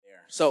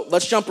So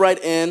let's jump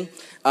right in.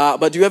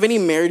 But do you have any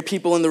married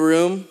people in the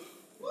room?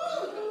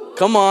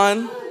 Come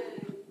on.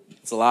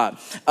 It's a lot.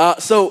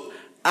 So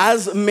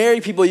as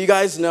married people, you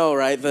guys know,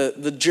 right?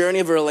 The journey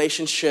of a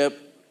relationship,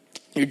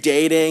 you're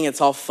dating,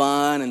 it's all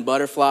fun and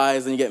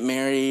butterflies, and you get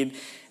married,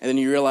 and then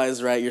you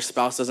realize, right, your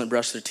spouse doesn't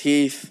brush their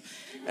teeth,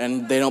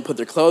 and they don't put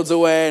their clothes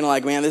away, and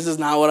like, man, this is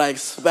not what I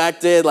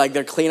expected. Like,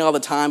 they're clean all the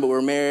time, but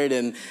we're married,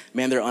 and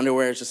man, their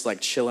underwear is just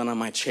like chilling on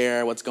my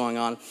chair. What's going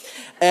on?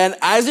 And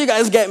as you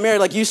guys get married,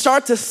 like, you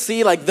start to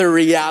see like the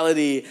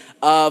reality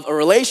of a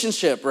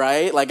relationship,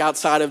 right? Like,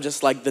 outside of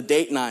just like the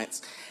date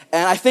nights.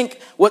 And I think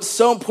what's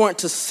so important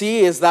to see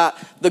is that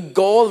the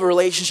goal of a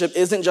relationship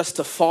isn't just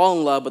to fall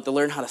in love, but to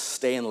learn how to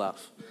stay in love.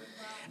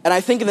 And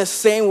I think in the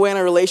same way in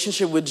a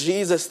relationship with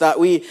Jesus, that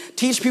we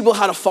teach people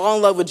how to fall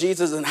in love with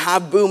Jesus and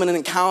have boom, an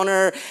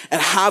encounter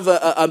and have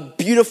a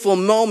beautiful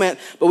moment,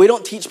 but we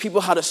don't teach people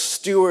how to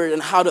steward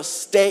and how to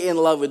stay in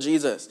love with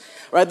Jesus,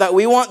 right? That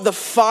we want the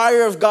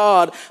fire of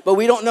God, but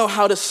we don't know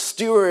how to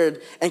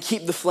steward and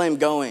keep the flame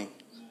going.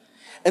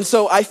 And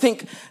so I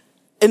think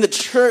in the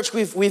church,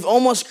 we've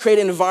almost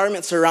created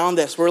environments around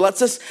this where let's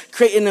just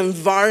create an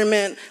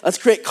environment, let's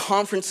create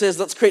conferences,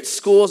 let's create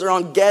schools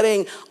around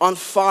getting on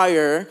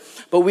fire,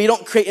 but we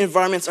don't create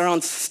environments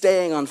around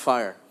staying on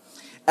fire.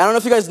 I don't know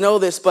if you guys know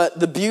this, but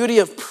the beauty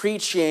of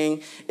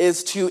preaching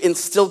is to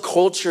instill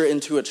culture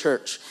into a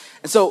church.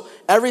 And so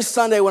every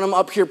Sunday when I'm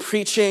up here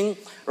preaching,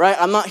 right,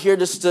 I'm not here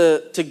just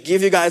to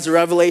give you guys a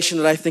revelation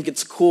that I think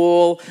it's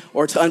cool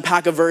or to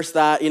unpack a verse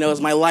that, is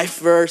my life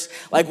verse.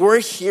 Like, we're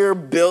here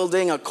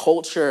building a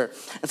culture.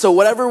 And so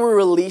whatever we're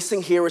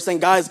releasing here, we're saying,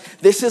 guys,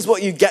 this is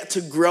what you get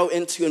to grow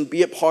into and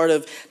be a part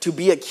of, to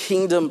be a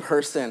kingdom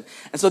person.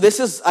 And so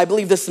I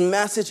believe this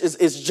message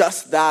is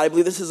just that. I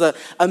believe this is a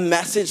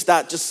message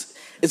that just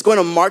is going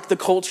to mark the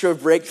culture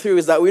of breakthrough,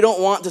 is that we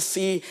don't want to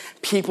see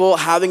people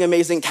having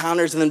amazing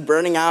encounters and then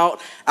burning out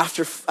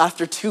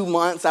after 2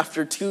 months,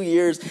 after 2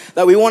 years,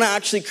 that we want to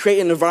actually create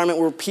an environment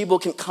where people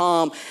can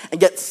come and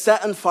get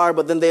set on fire,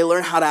 but then they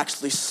learn how to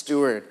actually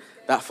steward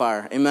that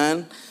fire.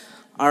 Amen?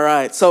 All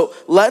right, so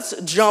let's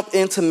jump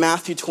into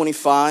Matthew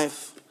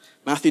 25.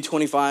 Matthew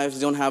 25, they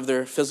don't have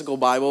their physical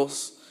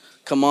Bibles.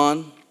 Come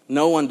on,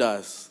 no one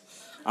does.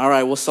 All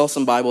right, we'll sell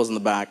some Bibles in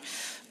the back.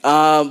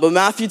 But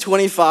Matthew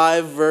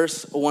 25,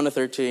 verse 1 to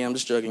 13. I'm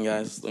just joking,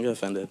 guys. Don't get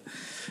offended.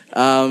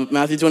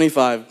 Matthew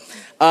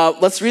 25.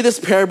 Let's read this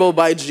parable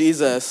by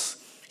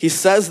Jesus. He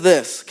says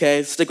this,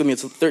 okay? Stick with me.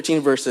 It's 13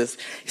 verses.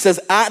 He says,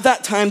 at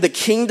that time, the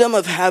kingdom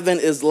of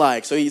heaven is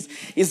like. So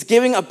he's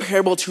giving a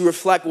parable to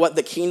reflect what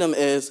the kingdom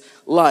is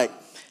like.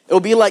 It'll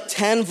be like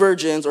 10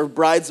 virgins or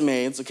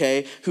bridesmaids,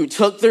 okay, who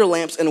took their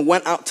lamps and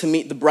went out to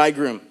meet the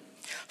bridegroom.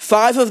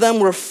 5 of them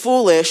were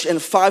foolish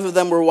and 5 of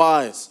them were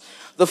wise.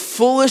 The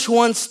foolish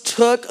ones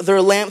took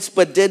their lamps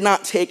but did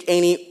not take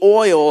any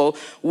oil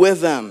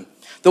with them.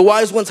 The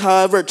wise ones,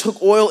 however,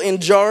 took oil in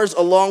jars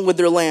along with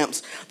their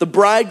lamps. The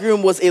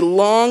bridegroom was a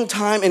long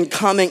time in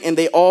coming, and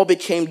they all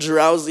became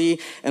drowsy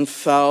and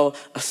fell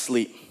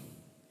asleep.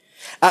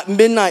 At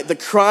midnight, the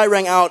cry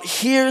rang out,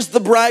 "Here's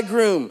the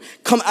bridegroom,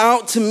 come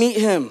out to meet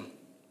him."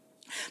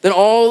 Then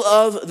all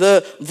of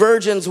the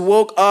virgins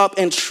woke up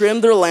and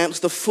trimmed their lamps.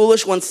 The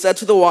foolish ones said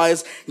to the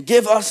wise,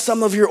 "Give us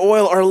some of your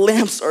oil, our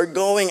lamps are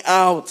going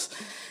out."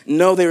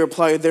 "No," they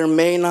replied, "there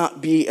may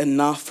not be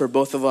enough for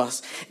both of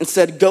us.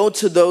 Instead, go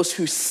to those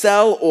who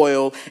sell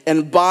oil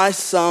and buy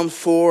some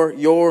for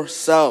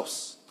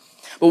yourselves."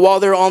 But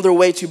while they were on their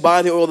way to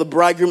buy the oil, the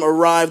bridegroom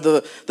arrived.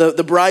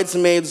 The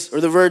bridesmaids,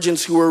 or the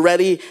virgins who were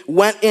ready,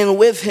 went in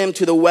with him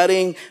to the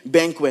wedding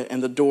banquet,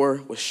 and the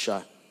door was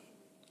shut.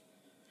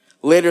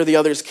 Later, the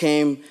others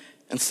came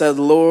and said,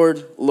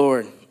 "Lord,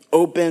 Lord,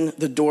 open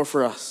the door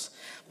for us."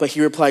 But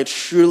he replied,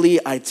 "Truly,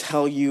 I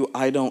tell you,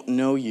 I don't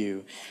know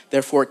you.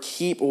 Therefore,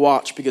 keep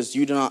watch, because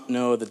you do not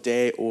know the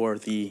day or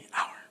the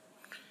hour."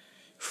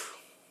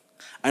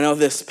 I know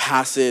this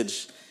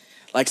passage,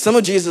 like some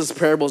of Jesus'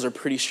 parables are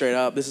pretty straight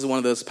up. This is one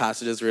of those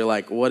passages where you're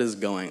like, what is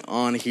going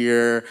on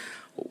here?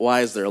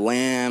 Why is there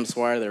lamps?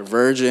 Why are there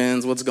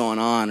virgins? What's going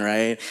on,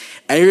 right?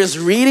 And you're just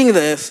reading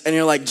this, and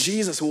you're like,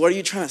 Jesus, what are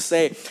you trying to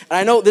say? And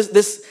I know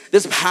this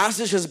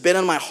passage has been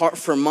in my heart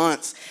for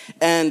months,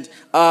 and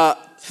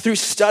through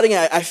studying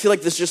it, I feel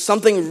like there's just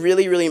something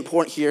really, really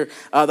important here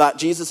that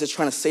Jesus is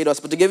trying to say to us.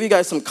 But to give you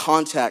guys some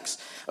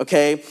context,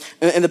 okay,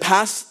 in the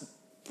past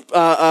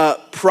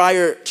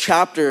prior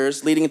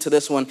chapters leading into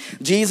this one,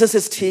 Jesus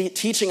is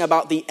teaching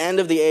about the end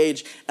of the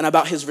age and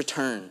about his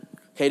return.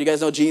 Okay, do you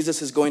guys know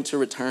Jesus is going to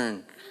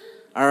return?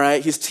 All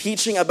right, he's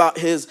teaching about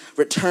his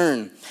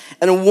return.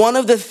 And one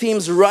of the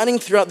themes running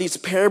throughout these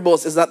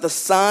parables is that the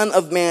Son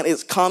of Man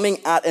is coming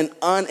at an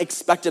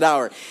unexpected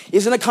hour.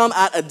 He's going to come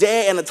at a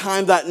day and a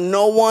time that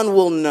no one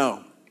will know.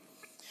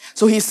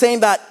 So he's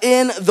saying that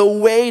in the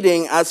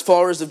waiting, as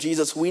followers of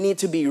Jesus, we need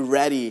to be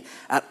ready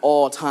at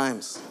all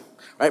times.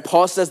 Right?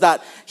 Paul says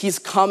that he's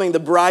coming, the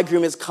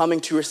bridegroom is coming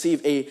to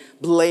receive a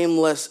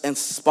blameless and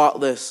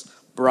spotless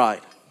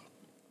bride.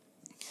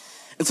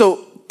 And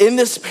so in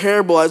this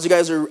parable,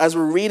 as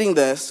we're reading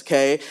this,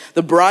 okay,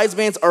 the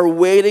bridesmaids are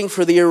waiting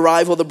for the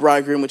arrival of the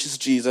bridegroom, which is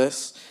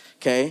Jesus,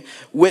 okay,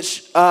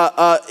 which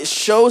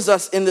shows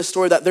us in this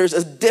story that there's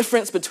a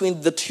difference between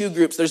the two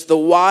groups. There's the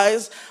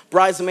wise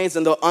bridesmaids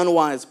and the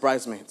unwise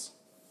bridesmaids,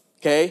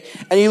 okay?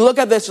 And you look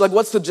at this, you're like,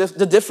 what's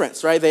the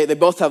difference, right? They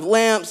both have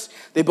lamps,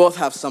 they both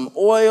have some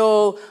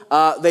oil,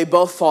 they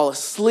both fall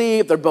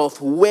asleep, they're both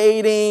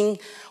waiting.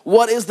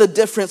 What is the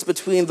difference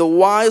between the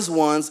wise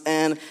ones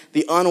and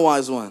the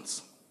unwise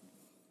ones?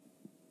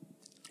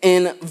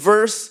 In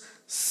verse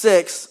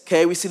 6,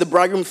 okay, we see the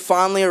bridegroom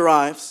finally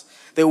arrives.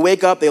 They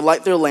wake up, they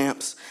light their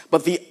lamps,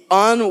 but the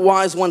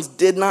unwise ones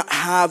did not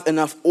have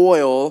enough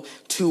oil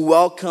to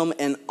welcome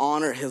and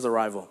honor his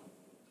arrival.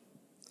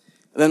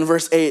 Then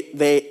verse 8,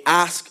 they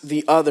ask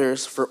the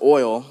others for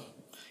oil,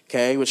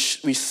 okay, which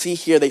we see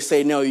here. They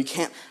say, no, you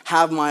can't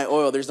have my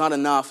oil. There's not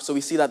enough. So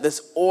we see that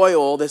this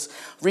oil, this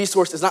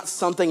resource, is not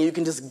something you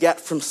can just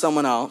get from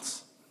someone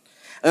else.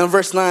 And in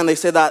verse 9, they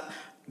say that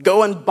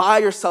go and buy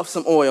yourself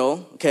some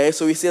oil, okay?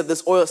 So we see that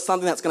this oil is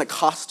something that's going to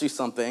cost you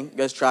something. You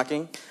guys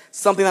tracking?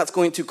 Something that's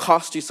going to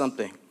cost you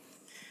something.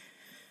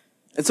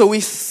 And so we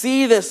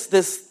see this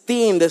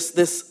theme,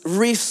 this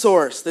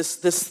resource, this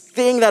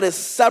thing that is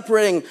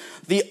separating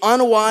the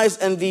unwise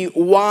and the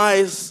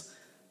wise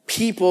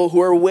people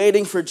who are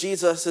waiting for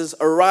Jesus'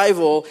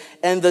 arrival.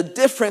 And the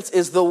difference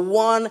is the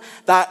one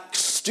that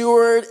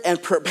stewarded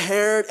and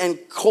prepared and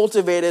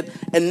cultivated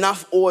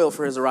enough oil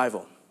for his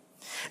arrival.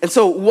 And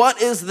so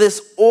what is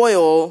this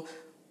oil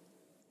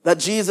that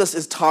Jesus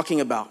is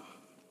talking about?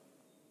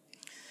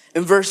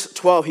 In verse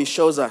 12, he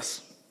shows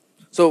us.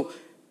 So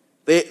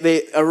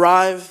they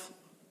arrive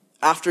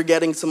after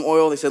getting some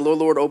oil. They said,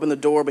 Lord, open the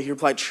door. But he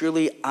replied,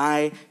 truly,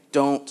 I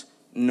don't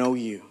know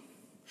you.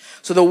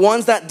 So the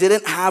ones that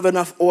didn't have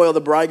enough oil,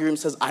 the bridegroom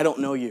says, I don't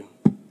know you.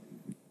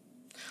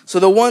 So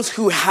the ones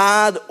who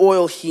had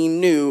oil, he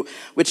knew,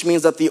 which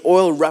means that the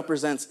oil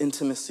represents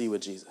intimacy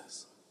with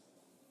Jesus.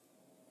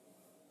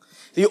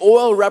 The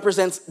oil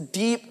represents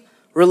deep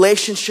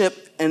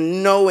relationship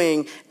and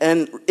knowing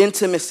and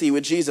intimacy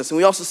with Jesus. And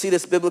we also see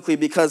this biblically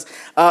because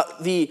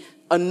the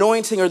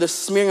anointing or the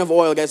smearing of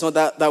oil, guys know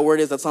what that word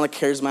is? That's not a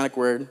charismatic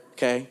word,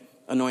 okay?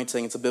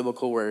 Anointing, it's a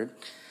biblical word.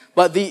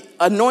 But the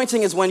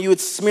anointing is when you would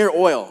smear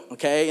oil,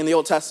 okay? In the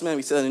Old Testament,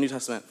 we see that in the New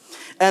Testament.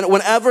 And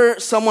whenever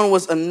someone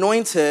was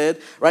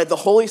anointed, right, the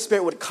Holy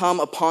Spirit would come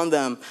upon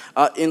them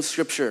in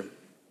Scripture.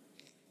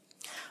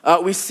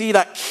 We see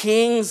that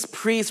kings,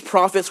 priests,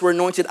 prophets were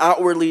anointed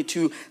outwardly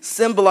to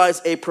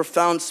symbolize a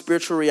profound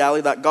spiritual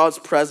reality that God's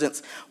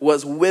presence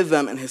was with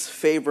them and his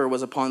favor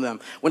was upon them.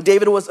 When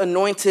David was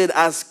anointed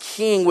as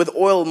king with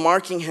oil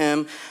marking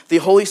him, the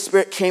Holy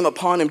Spirit came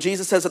upon him.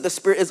 Jesus says that the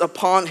Spirit is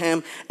upon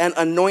him and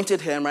anointed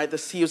him, right?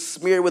 He was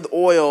smeared with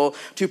oil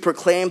to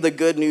proclaim the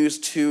good news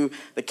to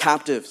the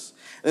captives.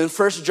 And in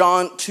 1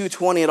 John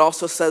 2:20, it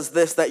also says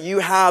this, that you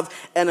have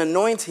an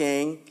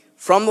anointing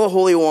from the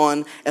Holy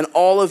One, and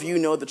all of you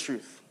know the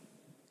truth,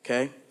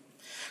 okay?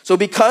 So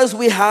because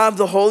we have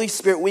the Holy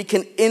Spirit, we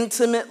can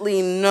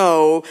intimately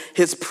know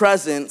his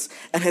presence,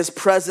 and his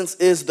presence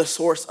is the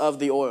source of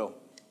the oil.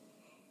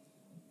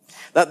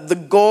 That the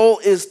goal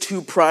is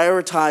to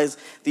prioritize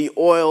the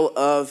oil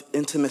of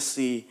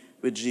intimacy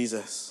with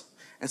Jesus.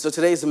 And so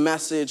today's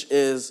message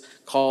is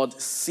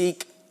called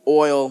Seek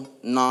Oil,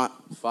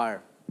 Not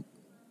Fire.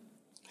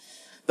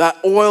 That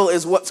oil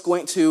is what's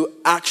going to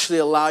actually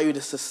allow you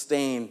to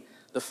sustain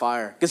the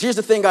fire. Because here's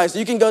the thing, guys.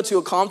 You can go to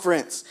a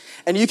conference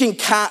and you can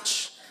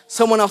catch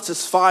someone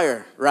else's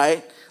fire,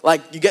 right?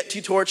 Like you get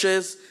 2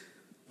 torches,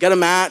 get a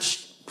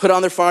match, put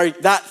on their fire.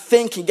 That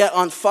thing can get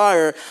on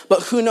fire.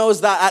 But who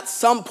knows that at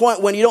some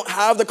point when you don't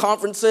have the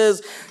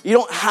conferences, you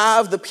don't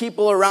have the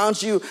people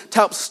around you to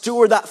help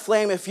steward that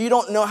flame. If you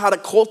don't know how to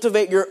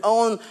cultivate your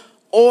own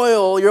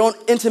oil, your own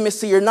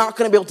intimacy, you're not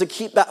going to be able to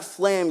keep that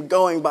flame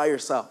going by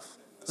yourself.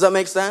 Does that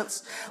make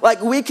sense?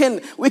 Like we can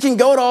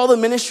go to all the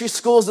ministry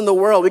schools in the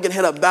world. We can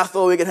hit up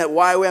Bethel, we can hit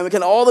YWAM, we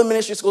can all the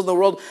ministry schools in the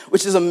world,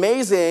 which is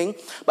amazing.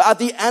 But at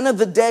the end of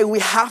the day, we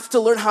have to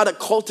learn how to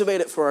cultivate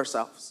it for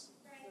ourselves.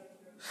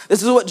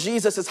 This is what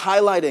Jesus is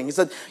highlighting. He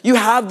said, you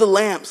have the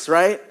lamps,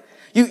 right?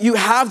 You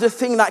have the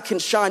thing that can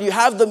shine. You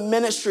have the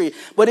ministry.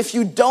 But if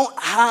you don't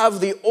have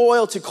the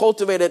oil to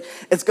cultivate it,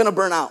 it's going to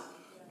burn out.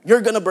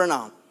 You're going to burn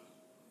out.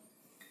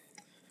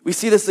 We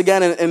see this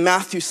again in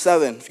Matthew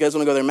 7. If you guys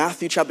want to go there,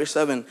 Matthew chapter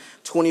 7,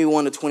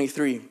 21 to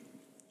 23.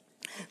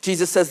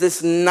 Jesus says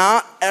this,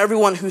 not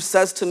everyone who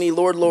says to me,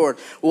 Lord, Lord,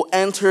 will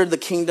enter the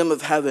kingdom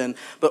of heaven,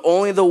 but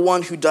only the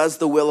one who does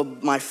the will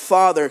of my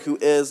Father who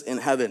is in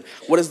heaven.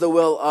 What is the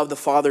will of the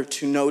Father?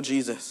 To know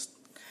Jesus.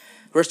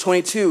 Verse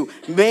 22,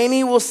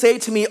 many will say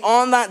to me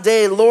on that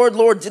day, Lord,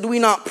 Lord, did we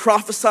not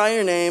prophesy in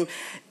your name,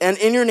 and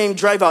in your name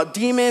drive out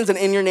demons, and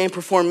in your name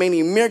perform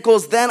many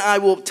miracles? Then I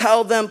will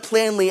tell them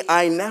plainly,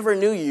 I never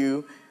knew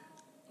you.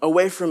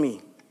 Away from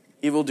me,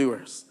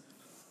 evildoers.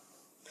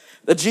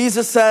 That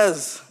Jesus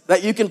says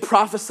that you can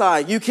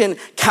prophesy, you can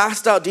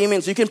cast out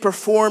demons, you can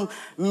perform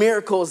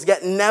miracles,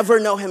 yet never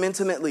know him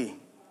intimately.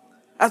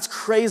 That's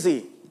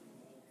crazy.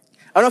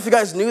 I don't know if you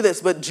guys knew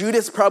this, but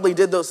Judas probably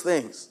did those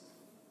things.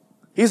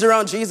 He's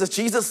around Jesus.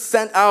 Jesus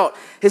sent out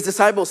his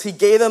disciples. He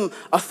gave them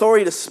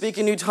authority to speak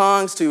in new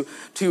tongues,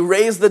 to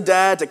raise the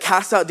dead, to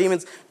cast out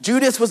demons.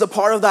 Judas was a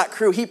part of that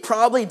crew. He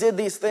probably did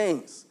these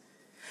things.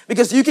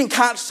 Because you can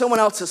catch someone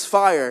else's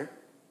fire,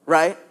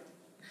 right?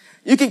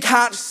 You can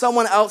catch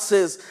someone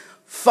else's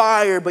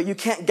fire, but you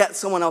can't get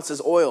someone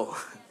else's oil.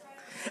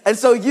 And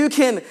so you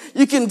can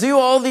do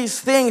all these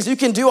things. You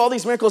can do all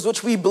these miracles,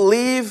 which we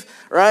believe,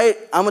 right?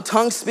 I'm a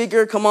tongue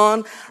speaker, come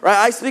on. Right?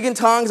 I speak in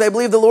tongues. I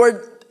believe the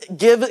Lord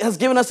has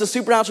given us the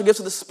supernatural gifts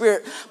of the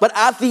Spirit. But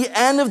at the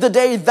end of the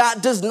day,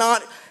 that does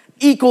not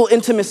equal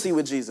intimacy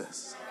with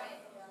Jesus.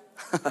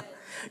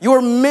 Your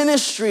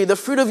ministry, the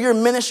fruit of your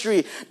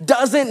ministry,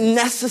 doesn't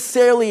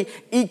necessarily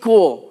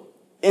equal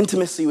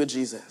intimacy with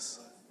Jesus.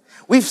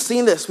 We've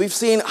seen this. We've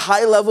seen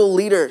high-level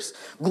leaders,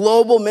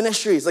 global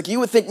ministries. Like you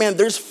would think, man,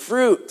 there's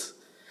fruit.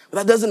 But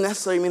that doesn't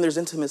necessarily mean there's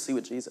intimacy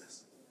with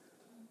Jesus.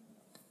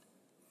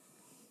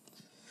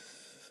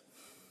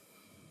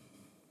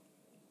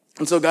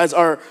 And so, guys,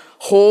 our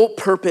whole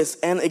purpose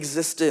and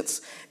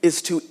existence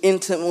is to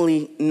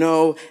intimately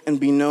know and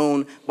be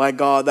known by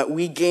God, that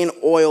we gain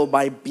oil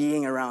by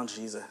being around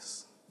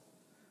Jesus.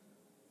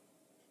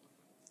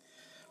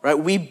 Right?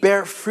 We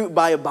bear fruit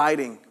by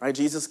abiding. Right?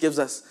 Jesus gives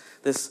us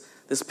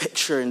this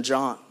picture in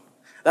John,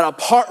 that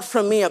apart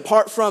from me,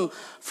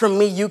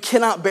 you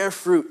cannot bear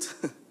fruit.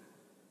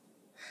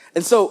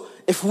 And so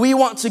if we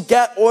want to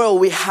get oil,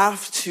 we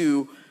have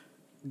to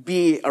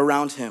be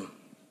around him.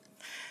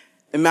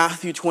 In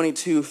Matthew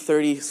 22,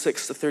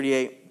 36 to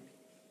 38,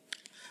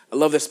 I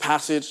love this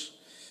passage.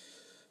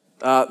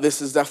 This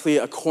is definitely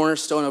a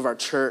cornerstone of our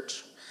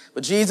church.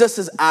 But Jesus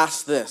has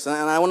asked this, and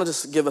I want to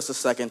just give us a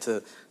second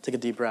to take a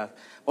deep breath.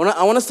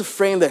 I want us to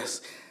frame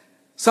this.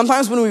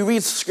 Sometimes when we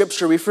read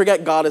scripture, we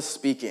forget God is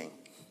speaking,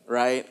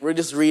 right? We're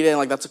just reading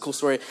like that's a cool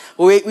story.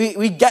 But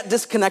we get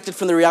disconnected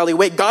from the reality.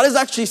 Wait, God is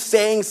actually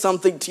saying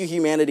something to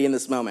humanity in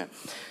this moment.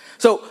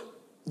 So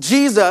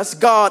Jesus,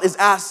 God, is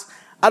asked,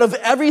 out of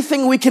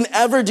everything we can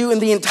ever do in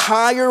the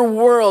entire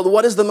world,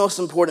 what is the most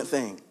important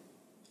thing?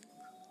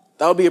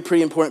 That would be a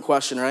pretty important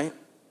question, right?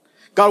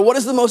 God, what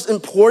is the most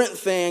important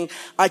thing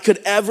I could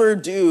ever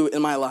do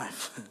in my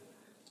life?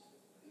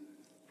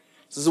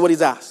 This is what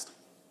he's asked.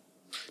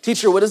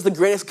 Teacher, what is the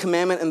greatest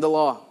commandment in the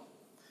law?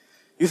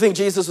 You think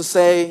Jesus would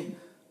say,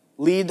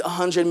 lead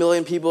 100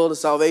 million people to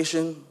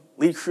salvation,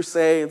 lead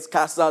crusades,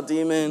 cast out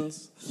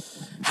demons,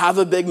 have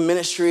a big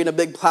ministry and a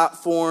big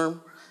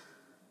platform,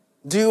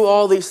 do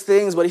all these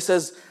things, but he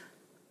says,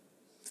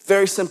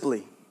 very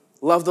simply,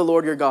 love the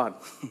Lord your God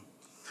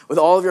with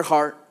all of your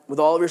heart, with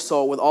all of your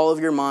soul, with all of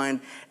your mind.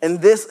 And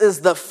this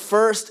is the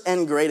first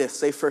and greatest.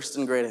 Say first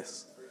and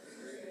greatest.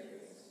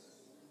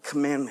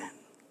 Commandment.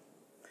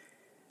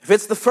 If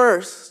it's the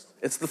first,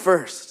 it's the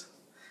first.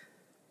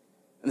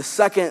 And the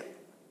second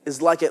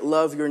is like it,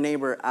 love your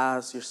neighbor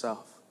as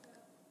yourself.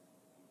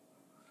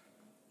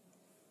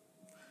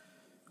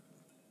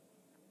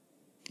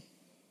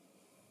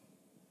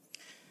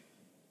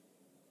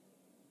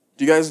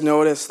 Do you guys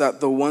notice that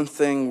the one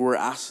thing we're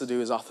asked to do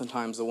is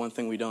oftentimes the one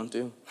thing we don't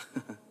do?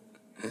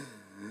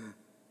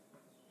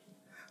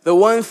 The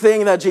one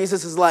thing that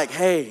Jesus is like,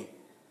 hey,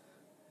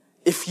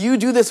 if you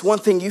do this one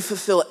thing, you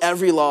fulfill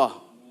every law,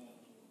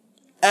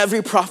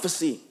 every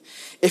prophecy.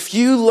 If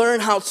you learn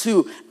how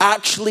to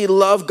actually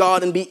love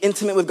God and be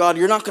intimate with God,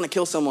 you're not going to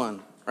kill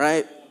someone,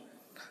 right?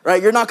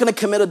 Right? You're not going to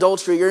commit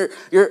adultery.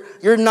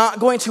 You're not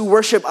going to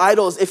worship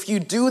idols. If you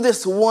do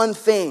this one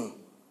thing,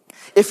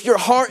 if your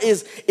heart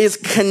is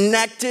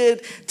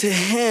connected to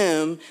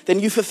him,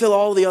 then you fulfill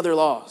all the other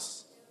laws.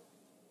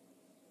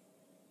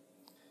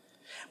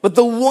 But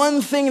the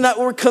one thing that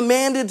we're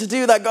commanded to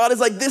do, that God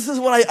is like, this is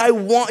what I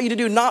want you to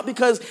do, not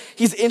because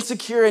he's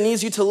insecure and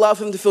needs you to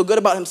love him to feel good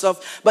about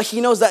himself, but he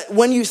knows that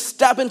when you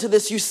step into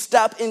this, you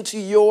step into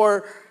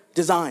your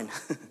design.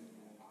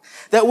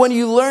 That when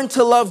you learn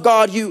to love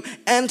God, you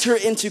enter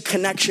into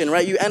connection,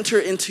 right? You enter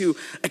into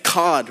a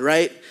echad,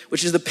 right?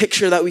 Which is the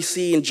picture that we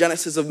see in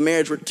Genesis of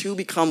marriage, where two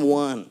become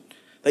one.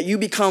 That you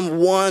become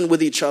one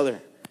with each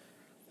other.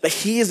 That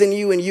he is in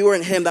you and you are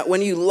in him. That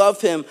when you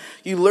love him,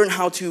 you learn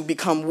how to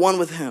become one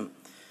with him.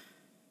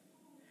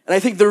 And I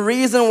think the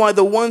reason why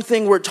the one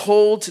thing we're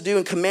told to do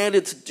and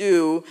commanded to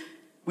do,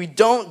 we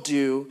don't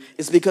do,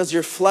 is because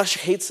your flesh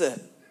hates it.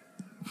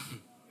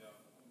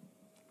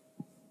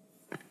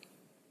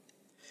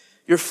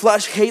 Your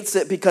flesh hates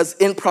it because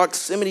in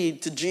proximity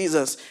to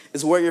Jesus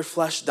is where your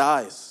flesh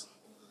dies.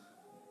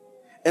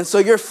 And so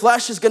your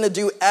flesh is going to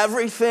do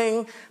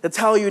everything to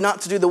tell you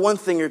not to do the one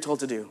thing you're told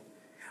to do.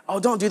 Oh,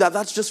 don't do that.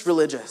 That's just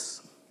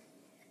religious.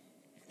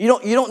 You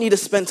don't need to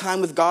spend time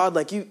with God.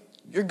 Like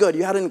you're good.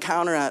 You had an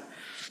encounter at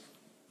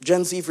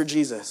Gen Z for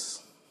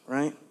Jesus,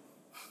 right?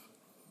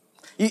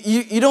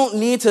 You don't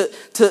need to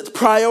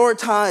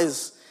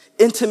prioritize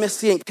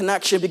intimacy and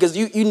connection because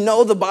you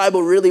know the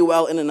Bible really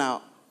well in and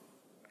out.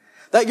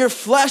 That your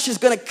flesh is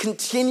going to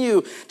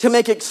continue to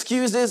make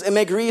excuses and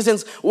make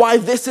reasons why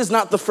this is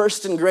not the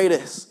first and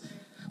greatest.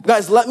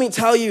 Guys, let me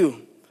tell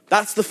you,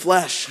 that's the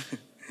flesh.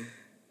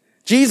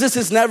 Jesus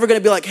is never going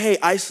to be like, hey,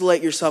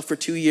 isolate yourself for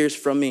 2 years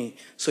from me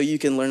so you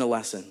can learn a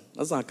lesson.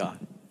 That's not God.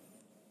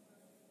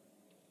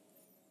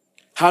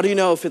 How do you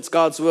know if it's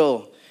God's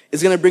will?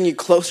 Is going to bring you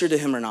closer to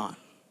him or not?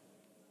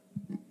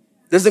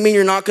 Doesn't mean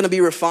you're not going to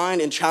be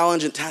refined and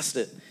challenged and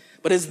tested.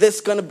 But is this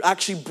going to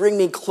actually bring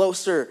me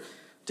closer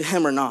to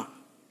him or not?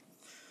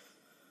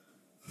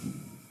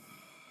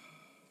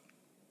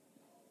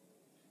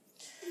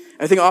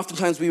 I think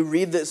oftentimes we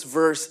read this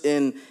verse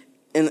in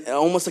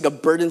almost like a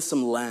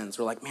burdensome lens.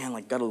 We're like, man,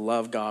 like, gotta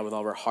love God with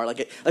all our heart.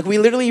 Like we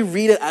literally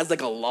read it as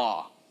like a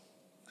law.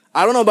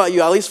 I don't know about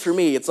you, at least for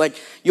me, it's like,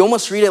 you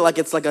almost read it like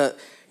it's like a,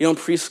 in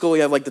preschool,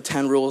 you have like the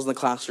 10 rules in the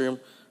classroom,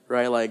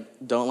 right? Like,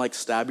 don't like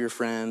stab your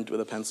friend with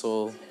a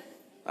pencil.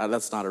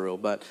 That's not a rule,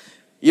 but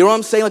you know what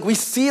I'm saying? Like, we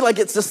see like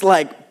it's just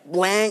like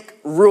blank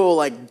rule,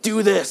 like,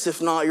 do this,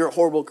 if not, you're a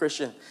horrible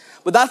Christian.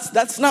 But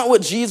that's not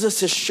what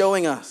Jesus is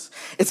showing us.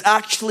 It's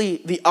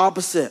actually the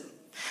opposite.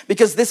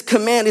 Because this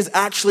command is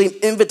actually an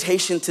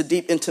invitation to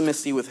deep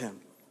intimacy with him.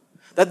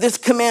 That this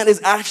command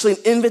is actually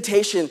an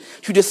invitation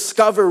to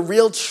discover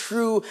real,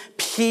 true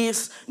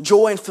peace,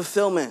 joy, and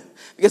fulfillment.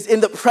 Because in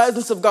the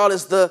presence of God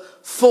is the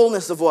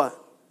fullness of what?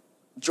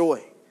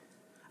 Joy.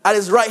 At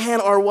his right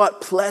hand are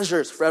what?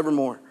 Pleasures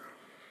forevermore.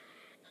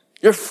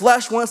 Your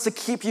flesh wants to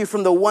keep you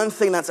from the one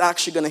thing that's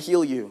actually going to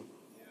heal you.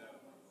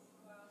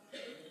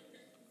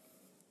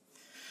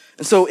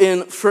 And so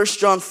in 1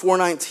 John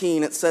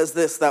 4:19, it says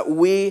this, that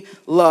we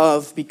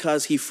love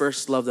because he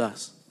first loved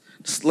us.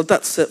 Just let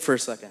that sit for a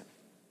second.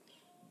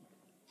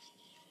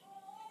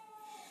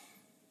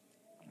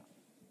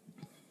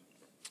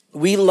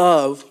 We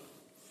love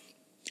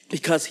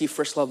because he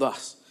first loved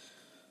us.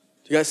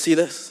 Do you guys see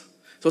this?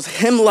 So it's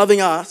him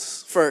loving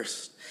us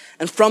first,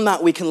 and from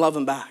that we can love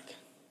him back.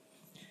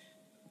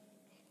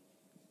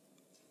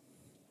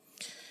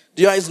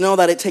 Do you guys know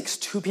that it takes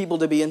two people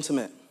to be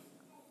intimate?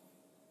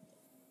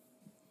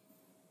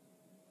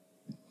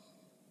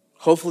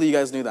 Hopefully you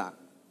guys knew that.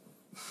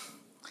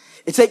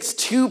 It takes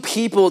two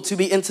people to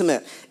be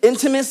intimate.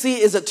 Intimacy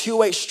is a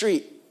two-way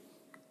street.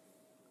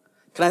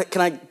 Can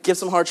I give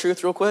some hard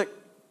truth real quick?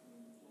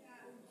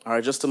 All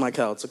right, just to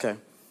Michael, it's okay.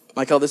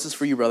 Michael, this is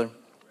for you, brother.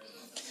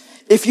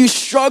 If you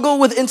struggle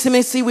with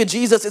intimacy with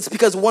Jesus, it's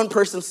because one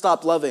person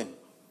stopped loving.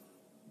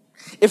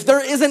 If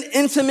there isn't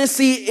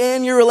intimacy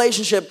in your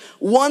relationship,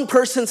 one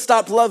person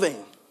stopped loving.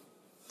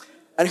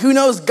 And who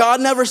knows, God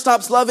never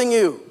stops loving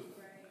you.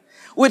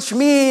 Which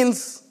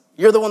means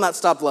you're the one that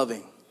stopped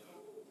loving.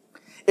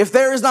 If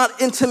there is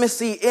not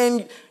intimacy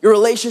in your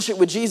relationship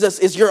with Jesus,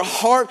 is your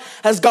heart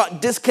has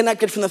got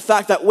disconnected from the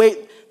fact that, wait,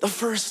 the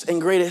first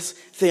and greatest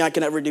thing I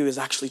can ever do is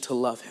actually to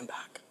love him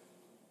back.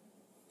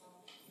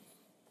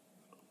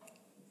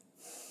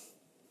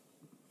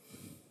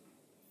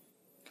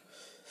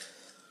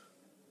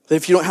 That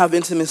if you don't have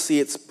intimacy,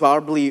 it's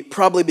probably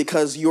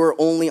because you're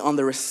only on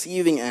the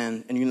receiving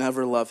end and you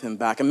never love him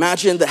back.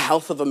 Imagine the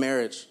health of a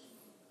marriage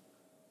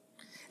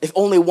if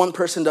only one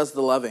person does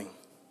the loving.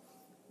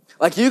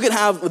 Like, you can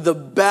have the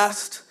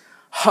best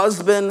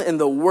husband in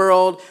the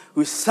world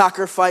who's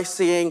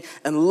sacrificing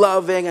and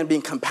loving and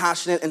being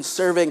compassionate and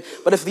serving,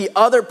 but if the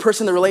other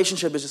person in the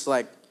relationship is just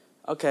like,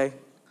 okay,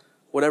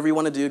 whatever you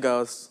want to do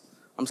goes.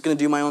 I'm just going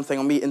to do my own thing.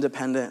 I'm going to be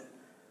independent.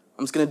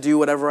 I'm just going to do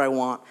whatever I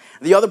want.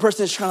 The other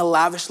person is trying to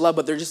lavish love,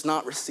 but they're just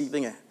not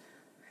receiving it.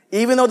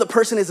 Even though the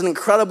person is an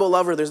incredible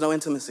lover, there's no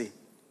intimacy.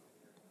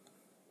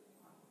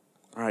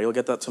 All right, you'll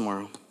get that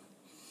tomorrow.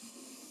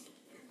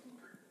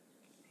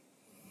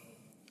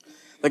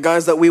 The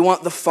guys, that we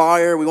want the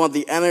fire, we want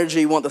the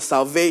energy, we want the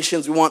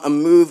salvations, we want a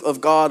move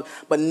of God,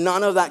 but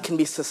none of that can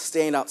be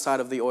sustained outside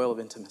of the oil of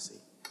intimacy.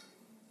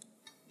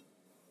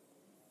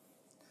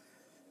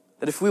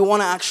 That if we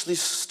want to actually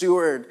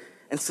steward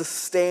and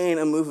sustain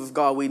a move of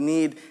God, we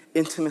need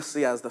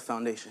intimacy as the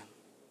foundation.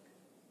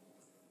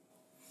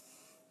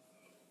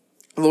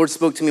 The Lord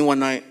spoke to me one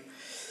night,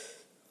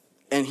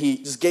 and he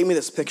just gave me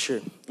this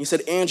picture. He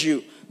said,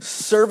 Andrew,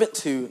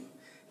 servitude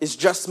is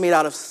just made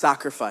out of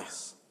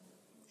sacrifice.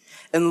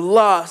 And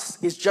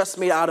lust is just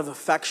made out of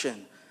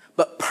affection.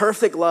 But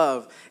perfect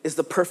love is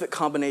the perfect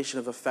combination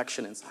of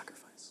affection and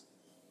sacrifice.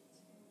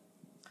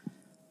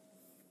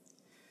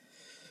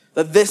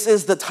 That this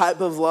is the type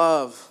of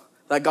love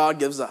that God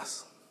gives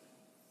us.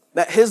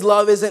 That his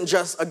love isn't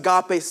just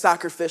agape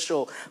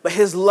sacrificial, but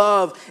his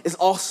love is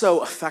also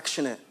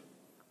affectionate.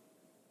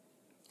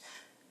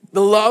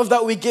 The love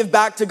that we give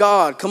back to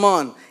God, come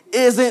on,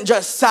 isn't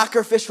just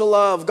sacrificial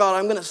love. God,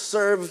 I'm going to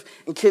serve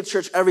in kids'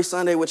 church every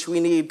Sunday, which we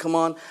need, come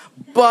on.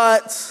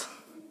 But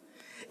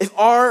if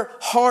our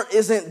heart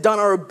isn't done,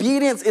 our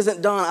obedience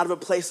isn't done out of a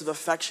place of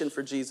affection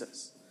for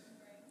Jesus,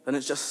 then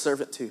it's just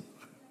servitude.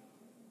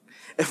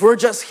 If we're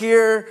just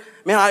here,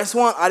 man, I just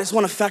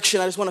want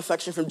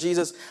affection from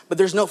Jesus, but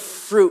there's no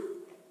fruit.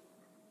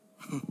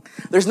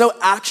 There's no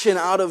action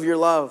out of your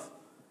love,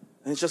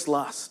 and it's just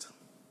lust.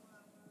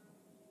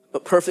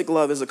 But perfect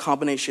love is a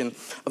combination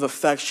of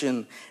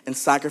affection and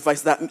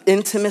sacrifice. That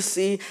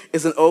intimacy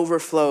is an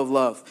overflow of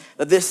love.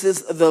 That this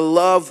is the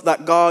love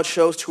that God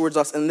shows towards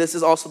us, and this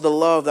is also the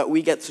love that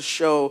we get to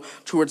show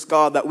towards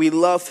God, that we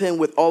love him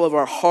with all of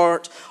our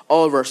heart,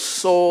 all of our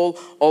soul,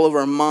 all of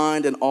our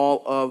mind, and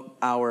all of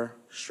our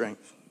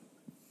strength.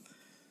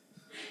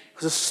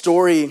 There's a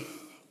story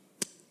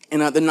in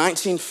the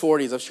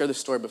 1940s. I've shared this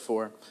story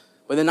before.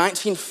 But in the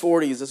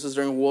 1940s, this was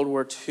during World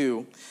War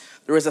II,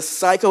 there was a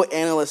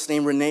psychoanalyst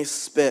named Renee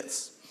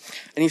Spitz,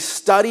 and he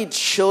studied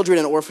children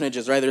in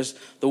orphanages, right? There's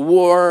the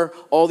war,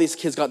 all these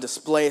kids got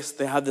displaced,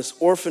 they had this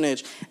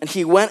orphanage, and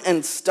he went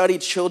and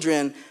studied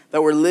children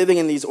that were living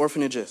in these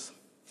orphanages.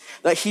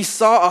 That he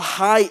saw a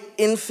high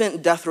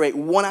infant death rate,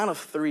 1 out of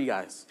 3,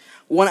 guys.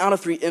 1 out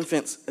of 3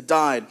 infants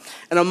died.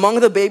 And among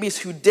the babies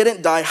who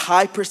didn't die,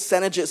 high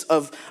percentages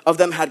of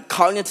them had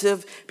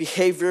cognitive,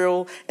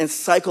 behavioral, and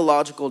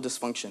psychological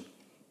dysfunction.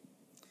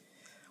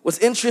 What's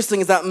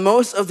interesting is that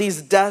most of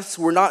these deaths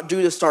were not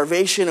due to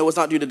starvation, it was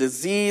not due to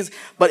disease,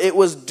 but it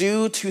was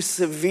due to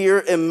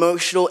severe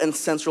emotional and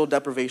sensory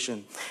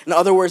deprivation. In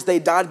other words, they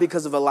died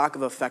because of a lack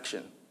of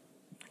affection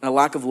and a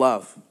lack of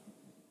love.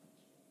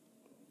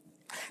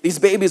 These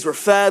babies were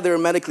fed, they were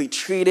medically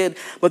treated,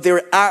 but they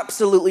were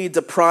absolutely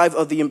deprived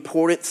of the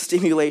important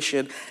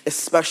stimulation,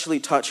 especially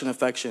touch and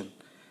affection.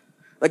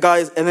 Like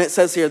guys, and it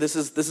says here, this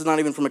is not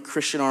even from a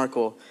Christian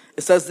article.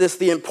 It says this: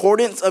 the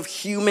importance of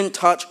human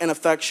touch and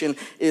affection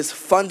is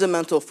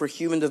fundamental for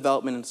human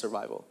development and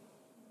survival.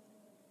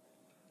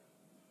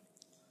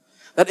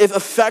 That if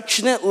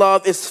affectionate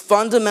love is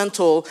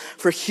fundamental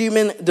for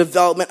human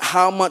development,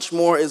 how much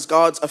more is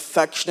God's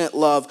affectionate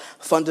love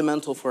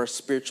fundamental for our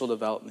spiritual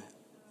development?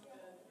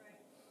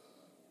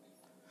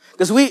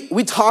 Because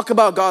we talk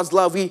about God's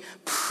love, we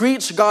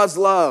preach God's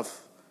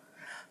love,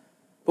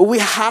 but we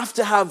have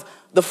to have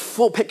the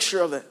full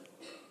picture of it.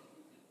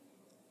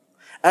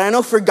 And I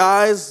know for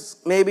guys,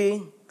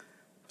 maybe,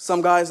 I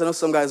know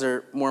some guys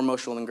are more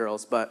emotional than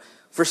girls, but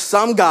for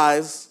some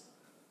guys,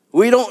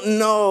 we don't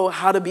know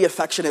how to be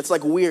affectionate. It's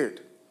like weird.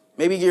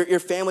 Maybe your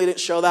family didn't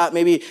show that.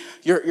 Maybe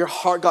your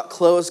heart got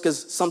closed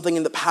because something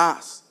in the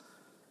past.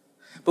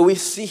 But we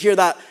see here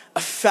that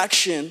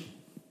affection,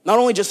 not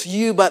only just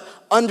you, but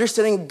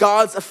understanding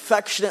God's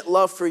affectionate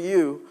love for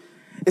you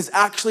is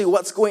actually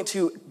what's going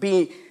to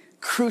be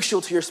crucial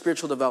to your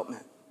spiritual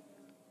development.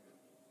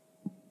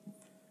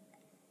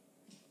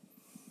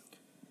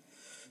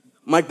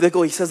 Mike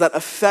Bickle, he says that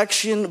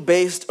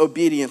affection-based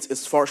obedience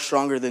is far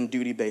stronger than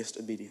duty-based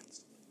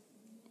obedience.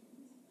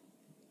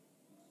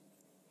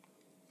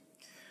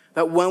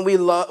 That when we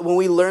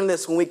learn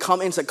this, when we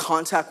come into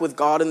contact with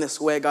God in this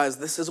way, guys,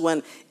 this is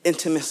when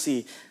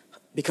intimacy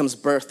becomes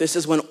birthed. This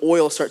is when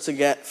oil starts to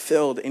get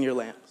filled in your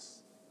lamps.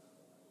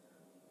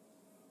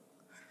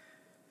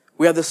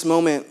 We had this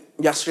moment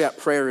yesterday at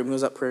prayer room. Who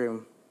was at prayer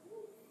room?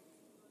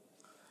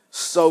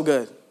 So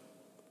good.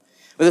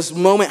 But this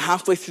moment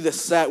halfway through the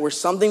set where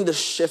something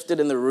just shifted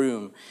in the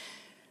room.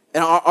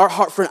 And our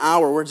heart for an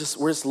hour, we're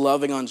just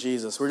loving on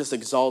Jesus. We're just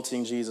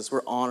exalting Jesus.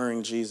 We're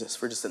honoring Jesus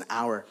for just an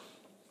hour.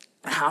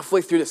 And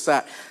halfway through the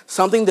set,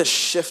 something just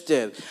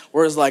shifted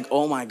where it's like,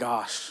 oh my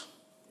gosh.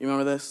 You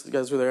remember this? You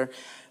guys were there?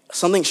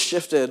 Something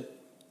shifted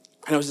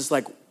and it was just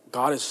like,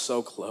 God is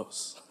so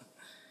close.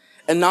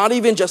 And not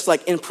even just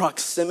like in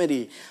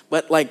proximity,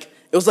 but like,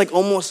 it was like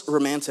almost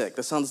romantic.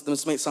 This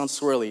might sound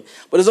swirly,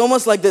 but it's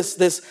almost like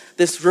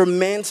this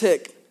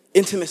romantic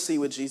intimacy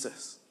with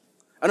Jesus.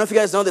 I don't know if you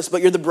guys know this,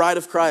 but you're the bride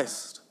of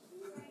Christ.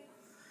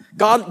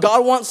 God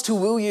wants to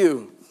woo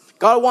you.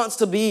 God wants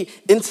to be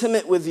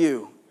intimate with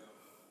you.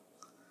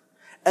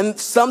 And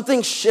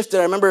something shifted.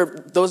 I remember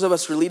those of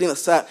us who were leading the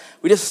set,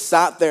 we just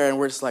sat there and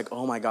we're just like,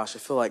 oh my gosh, I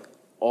feel like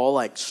all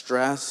like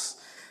stress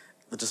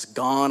just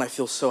gone. I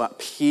feel so at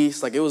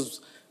peace. Like it was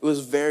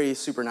very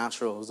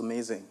supernatural. It was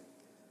amazing.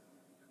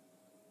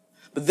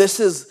 But this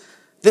is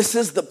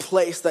the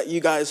place that you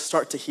guys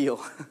start to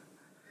heal.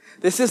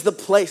 This is the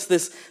place,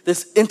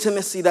 this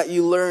intimacy that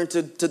you learn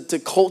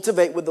to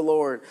cultivate with the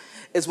Lord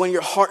is when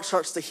your heart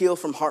starts to heal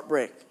from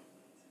heartbreak.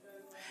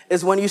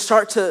 Is when you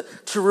start to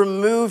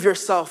remove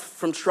yourself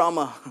from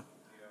trauma.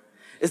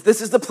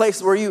 This is the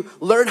place where you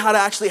learn how to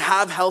actually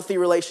have healthy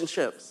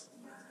relationships.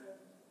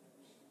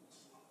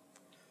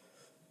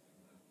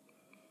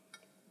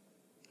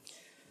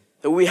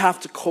 That we have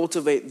to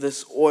cultivate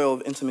this oil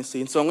of intimacy.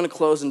 And so I'm going to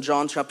close in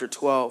John chapter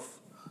 12,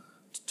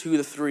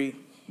 2-3.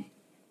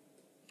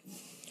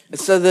 It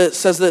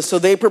says this: so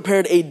they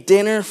prepared a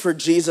dinner for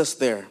Jesus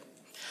there.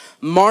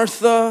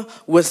 Martha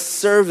was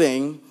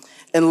serving,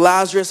 and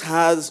Lazarus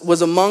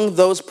was among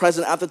those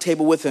present at the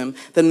table with him.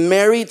 Then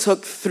Mary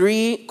took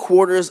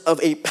 3/4 of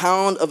a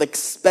pound of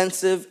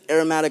expensive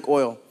aromatic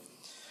oil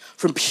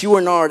from pure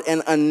nard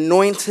and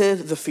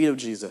anointed the feet of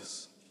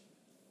Jesus.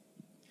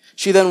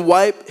 She then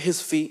wiped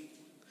his feet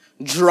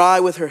dry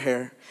with her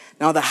hair.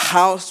 Now the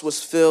house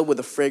was filled with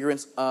the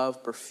fragrance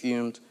of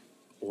perfumed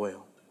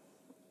oil.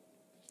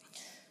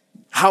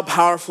 How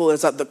powerful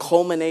is that the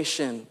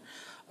culmination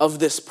of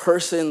this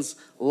person's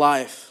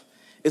life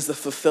is the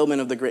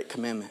fulfillment of the great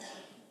commandment.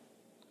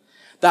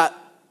 that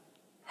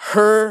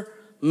her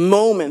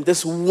moment,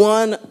 this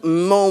one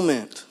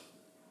moment,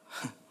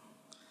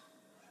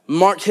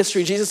 marked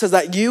history. Jesus says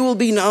that you will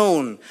be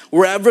known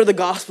wherever the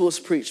gospel is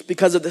preached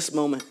because of this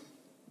moment.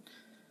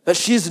 That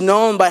she's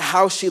known by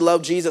how she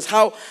loved Jesus.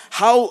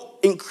 How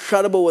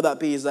incredible would that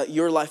be, is that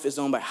your life is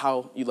known by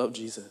how you love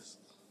Jesus?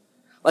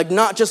 Like,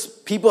 not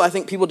just people, I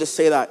think people just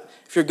say that.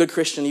 If you're a good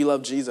Christian, you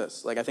love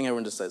Jesus. Like, I think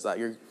everyone just says that.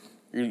 You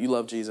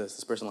love Jesus.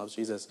 This person loves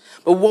Jesus.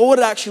 But what would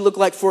it actually look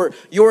like for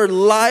your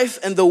life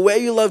and the way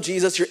you love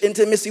Jesus, your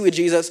intimacy with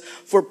Jesus,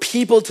 for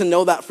people to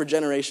know that for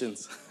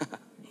generations?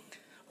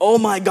 Oh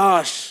my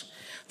gosh,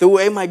 the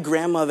way my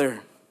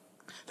grandmother,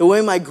 the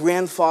way my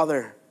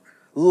grandfather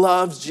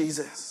loved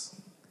Jesus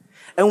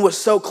and was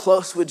so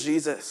close with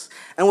Jesus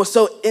and was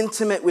so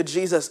intimate with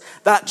Jesus,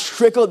 that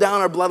trickled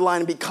down our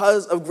bloodline.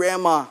 Because of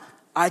grandma,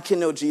 I can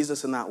know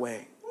Jesus in that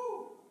way.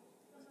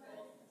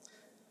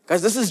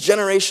 Guys, this is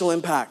generational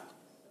impact.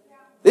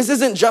 This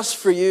isn't just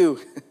for you.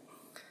 And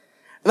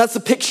that's the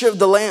picture of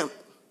the lamp.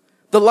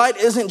 The light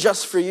isn't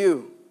just for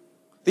you.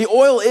 The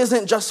oil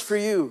isn't just for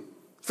you,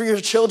 for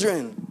your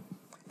children.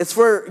 It's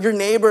for your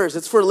neighbors.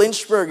 It's for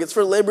Lynchburg. It's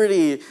for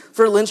Liberty,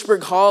 for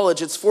Lynchburg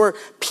College. It's for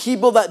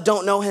people that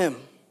don't know him.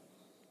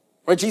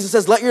 Right? Jesus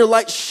says, let your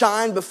light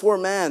shine before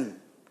men.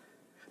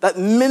 That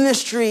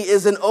ministry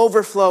is an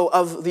overflow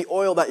of the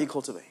oil that you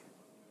cultivate.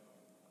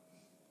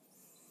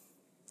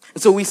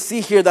 And so we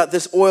see here that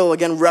this oil,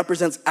 again,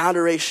 represents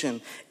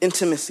adoration,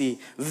 intimacy,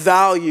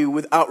 value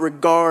without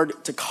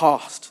regard to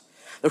cost.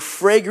 The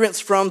fragrance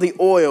from the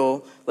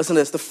oil, listen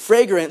to this, the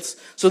fragrance,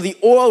 so the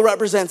oil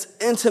represents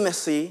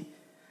intimacy,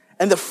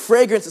 and the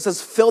fragrance, it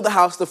says, fill the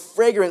house, the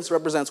fragrance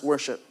represents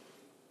worship.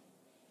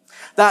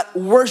 That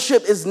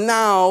worship is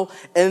now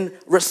in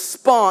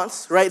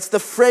response, right? It's the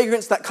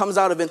fragrance that comes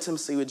out of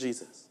intimacy with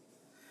Jesus.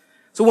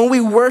 So when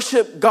we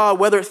worship God,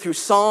 whether through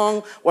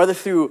song, whether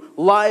through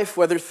life,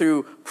 whether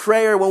through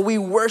prayer, when we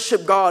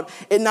worship God,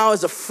 it now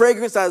is a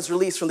fragrance that is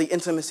released from the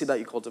intimacy that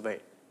you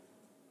cultivate.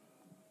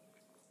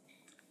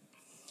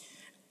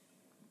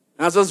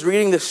 And as I was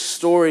reading this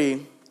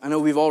story, I know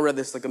we've all read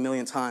this like a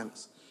million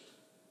times,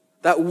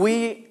 that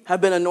we have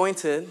been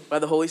anointed by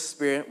the Holy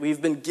Spirit.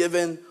 We've been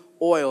given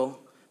oil.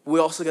 But we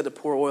also get to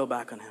pour oil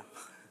back on him.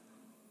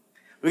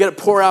 We got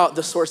to pour out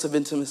the source of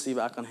intimacy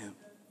back on him.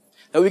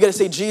 That we got to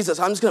say, Jesus,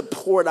 I'm just going to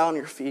pour it out on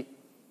your feet.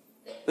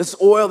 This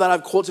oil that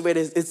I've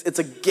cultivated, it's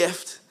a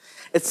gift.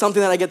 It's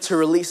something that I get to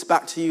release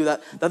back to you.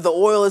 That the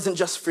oil isn't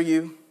just for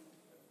you.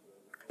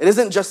 It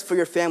isn't just for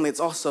your family. It's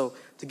also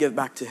to give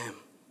back to him.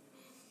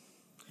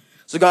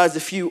 So guys,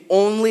 if you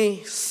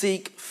only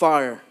seek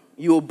fire,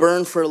 you will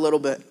burn for a little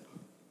bit.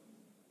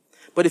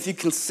 But if you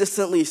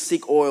consistently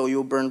seek oil,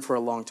 you'll burn for a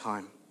long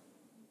time.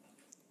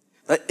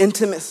 That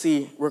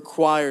intimacy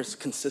requires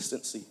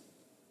consistency.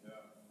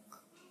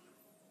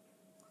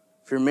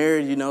 If you're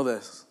married, you know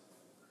this.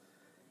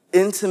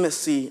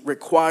 Intimacy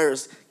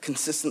requires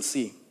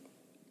consistency.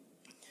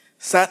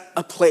 Set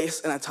a place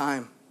and a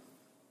time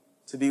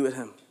to be with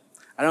him.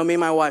 I know me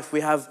and my wife,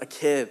 we have a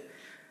kid.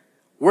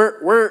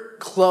 We're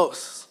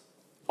close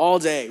all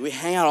day. We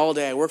hang out all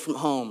day. I work from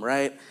home,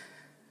 right?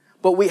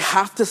 But we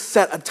have to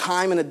set a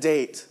time and a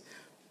date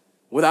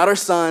without our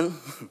son,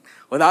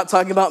 without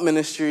talking about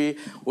ministry,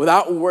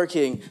 without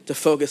working, to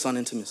focus on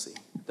intimacy,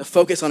 to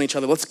focus on each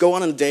other. Let's go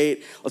on a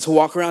date. Let's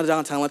walk around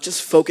downtown. Let's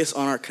just focus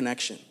on our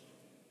connection.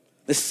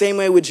 The same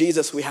way with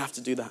Jesus, we have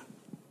to do that.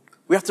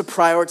 We have to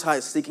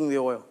prioritize seeking the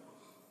oil.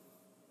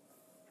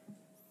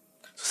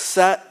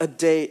 Set a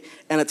date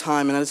and a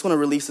time. And I just want to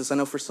release this. I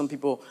know for some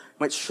people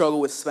might struggle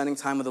with spending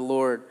time with the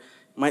Lord.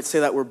 Might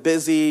say that we're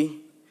busy.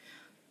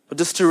 But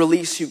just to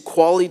release you,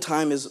 quality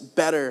time is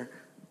better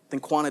than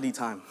quantity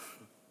time.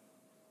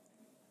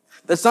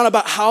 That's not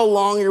about how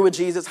long you're with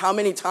Jesus, how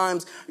many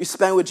times you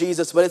spend with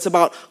Jesus, but it's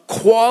about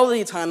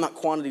quality time, not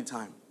quantity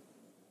time.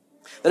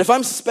 That if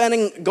I'm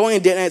going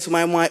on date nights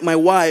with my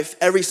wife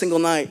every single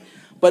night,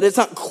 but it's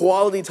not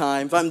quality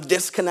time, if I'm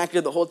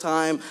disconnected the whole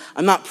time,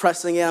 I'm not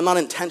pressing in, I'm not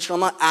intentional,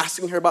 I'm not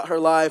asking her about her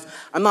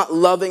life, I'm not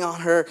loving on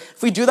her.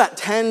 If we do that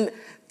 10,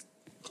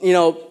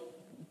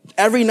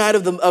 every night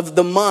of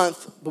the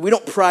month, but we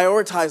don't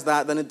prioritize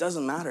that, then it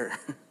doesn't matter.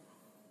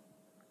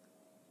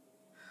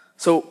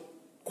 So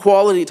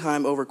quality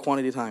time over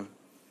quantity time.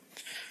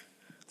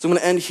 So I'm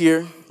going to end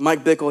here.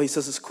 Mike Bickle, he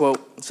says this quote.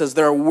 It says,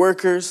 there are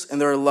workers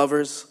and there are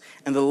lovers,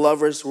 and the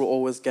lovers will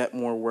always get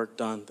more work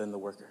done than the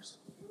workers.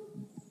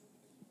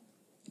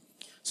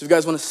 So if you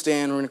guys want to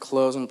stand, we're going to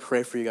close. I'm going to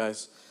pray for you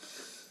guys.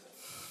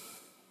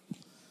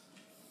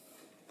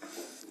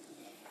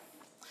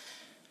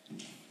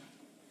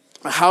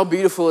 How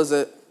beautiful is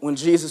it when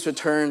Jesus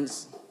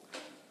returns?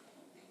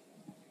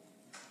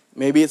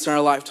 Maybe it's in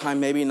our lifetime,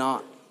 maybe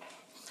not.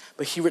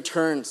 But he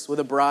returns with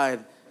a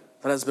bride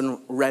that has been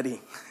ready.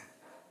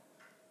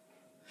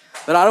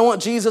 But I don't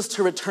want Jesus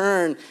to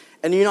return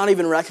and you not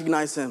even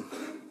recognize him,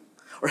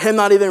 or him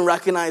not even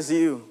recognize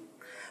you.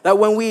 That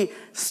when we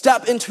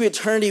step into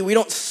eternity, we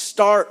don't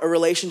start a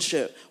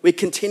relationship. We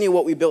continue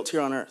what we built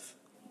here on earth.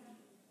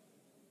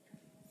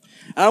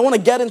 And I want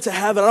to get into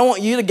heaven. I don't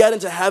want you to get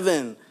into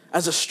heaven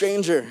as a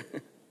stranger.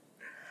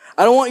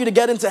 I don't want you to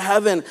get into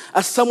heaven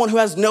as someone who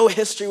has no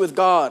history with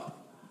God.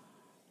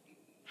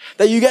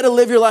 That you get to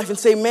live your life and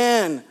say,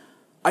 man,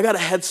 I got a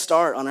head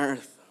start on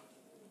earth.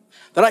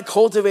 That I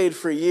cultivated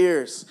for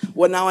years,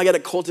 what now I get to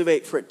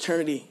cultivate for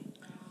eternity.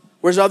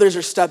 Whereas others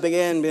are stepping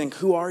in being,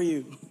 who are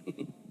you?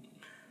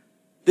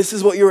 This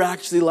is what you're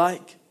actually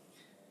like.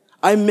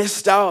 I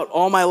missed out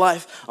all my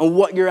life on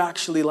what you're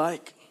actually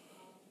like.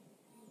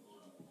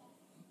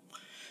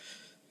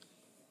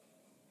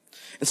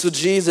 And so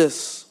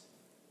Jesus,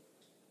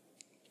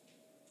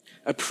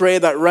 I pray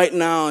that right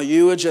now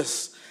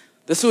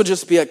this would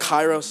just be a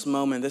kairos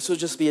moment. This would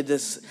just be a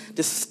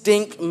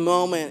distinct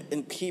moment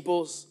in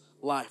people's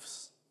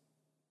lives.